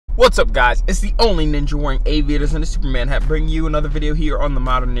What's up, guys? It's the only ninja wearing aviators and a Superman hat bringing you another video here on the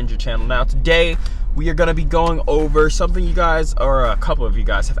Modern Ninja channel. Now today we are going to be going over something you guys, or a couple of you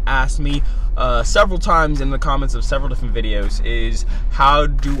guys, have asked me several times in the comments of several different videos, is how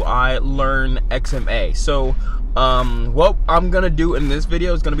do I learn XMA? So what I'm going to do in this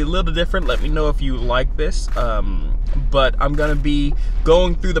video is going to be a little different. Let me know if you like this. But I'm going to be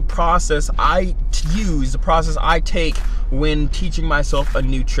going through the process I use, the process I take when teaching myself a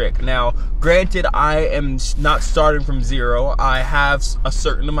new trick. Now, granted, I am not starting from zero. I have a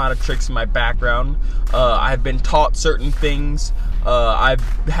certain amount of tricks in my background. I've been taught certain things. I've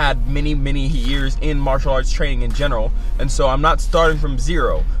had many years in martial arts training in general, and so I'm not starting from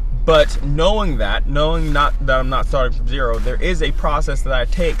zero. But knowing that I'm not starting from zero, there is a process that I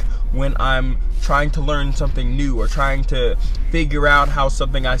take when I'm trying to learn something new or trying to figure out how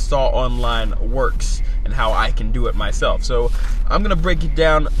something I saw online works and how I can do it myself. So I'm gonna break it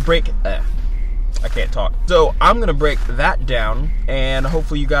down, I can't talk. So I'm gonna break that down and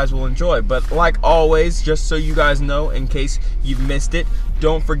hopefully you guys will enjoy. But like always, just so you guys know, in case you've missed it,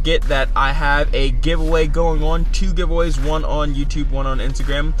 don't forget that I have a giveaway going on, 2 giveaways, one on YouTube, one on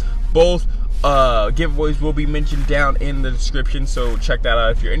Instagram. Both giveaways will be mentioned down in the description, so check that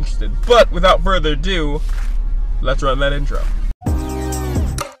out if you're interested. But without further ado, let's run that intro.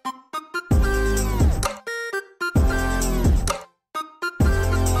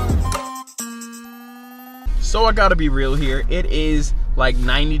 So I gotta be real here, it is like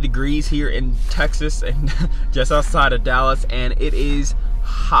 90 degrees here in Texas and just outside of Dallas, and it is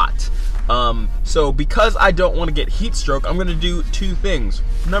hot. So because I don't want to get heat stroke, I'm gonna do 2 things.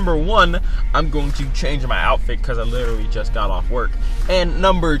 Number 1, I'm going to change my outfit because I literally just got off work. And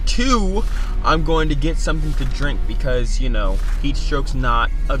number 2, I'm going to get something to drink because, you know, heat stroke's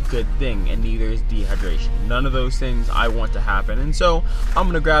not a good thing, and neither is dehydration. None of those things I want to happen. And so I'm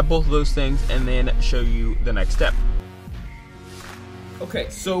gonna grab both of those things and then show you the next step.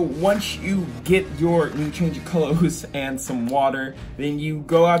 Okay, so once you get your new change of clothes and some water, then you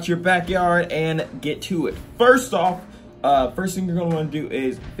go out your backyard and get to it. First off, first thing you're gonna want to do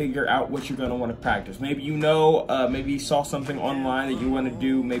is figure out what you're gonna want to practice. Maybe you know, maybe you saw something online that you want to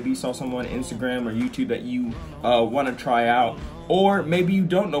do. Maybe you saw someone on Instagram or YouTube that you want to try out. Or maybe you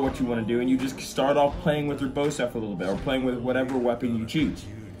don't know what you want to do and you just start off playing with your bow staff a little bit, or playing with whatever weapon you choose.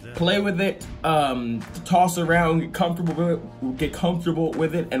 Play with it, toss around, get comfortable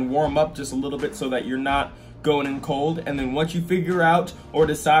with it, and warm up just a little bit so that you're not going in cold. And then once you figure out or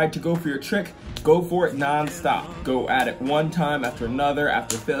decide to go for your trick, go for it non-stop. Go at it one time after another,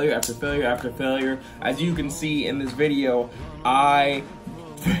 after failure, after failure, after failure. As you can see in this video, I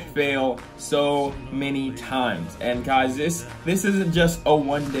fail so many times. And guys, this isn't just a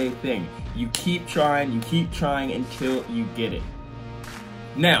one-day thing. You keep trying until you get it.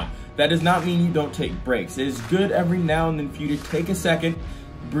 Now, that does not mean you don't take breaks. It is good every now and then for you to take a second,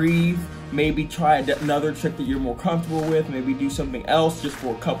 breathe, maybe try another trick that you're more comfortable with, maybe do something else just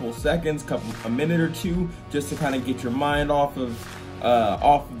for a couple of seconds, a minute or two, just to kind of get your mind off of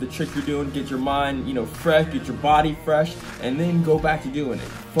the trick you're doing, get your mind, you know, fresh, get your body fresh, and then go back to doing it.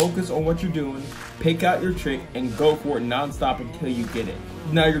 Focus on what you're doing, pick out your trick, and go for it non-stop until you get it.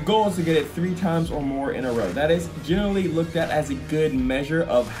 Now, your goal is to get it 3 times or more in a row. That is generally looked at as a good measure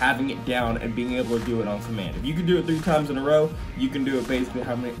of having it down and being able to do it on command. If you can do it 3 times in a row, you can do it basically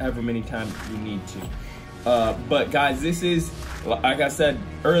however many times you need to. But guys, this is, like I said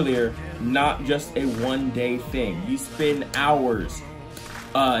earlier, not just a one-day thing. You spend hours,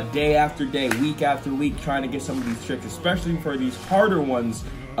 day after day, week after week, trying to get some of these tricks, especially for these harder ones.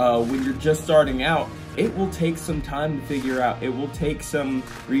 When you're just starting out, it will take some time to figure out. It will take some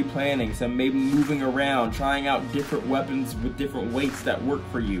replanning, some maybe moving around, trying out different weapons with different weights that work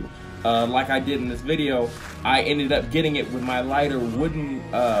for you. Like I did in this video, I ended up getting it with my lighter wooden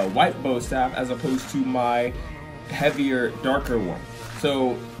white bow staff as opposed to my heavier, darker one.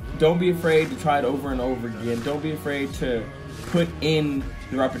 So don't be afraid to try it over and over again. Don't be afraid to put in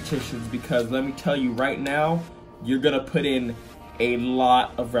the repetitions, because let me tell you right now, you're gonna put in a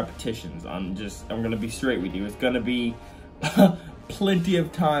lot of repetitions. I'm gonna be straight with you. It's gonna be plenty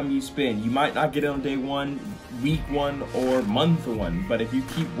of time you spend. You might not get it on day 1, week 1, or month 1, but if you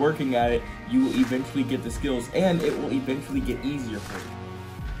keep working at it, you will eventually get the skills, and it will eventually get easier for you.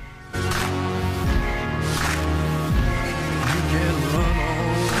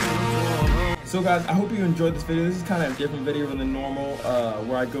 So guys, I hope you enjoyed this video. This is kind of a different video than the normal,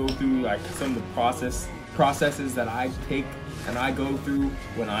 where I go through like some of the processes that I take and I go through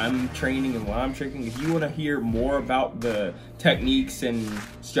when I'm training and when I'm tricking. If you want to hear more about the techniques and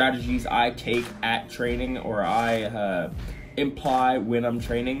strategies I take at training, or I imply when I'm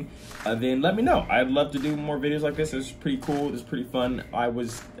training, then let me know. I'd love to do more videos like this. It's pretty cool. It's pretty fun. I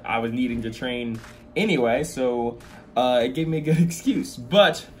was needing to train anyway, so it gave me a good excuse.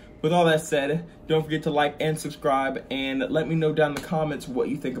 But with all that said, don't forget to like and subscribe, and let me know down in the comments what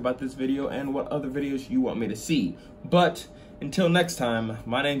you think about this video and what other videos you want me to see. But until next time,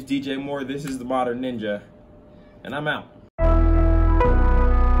 my name's DJ Moore. This is the Modern Ninja, and I'm out.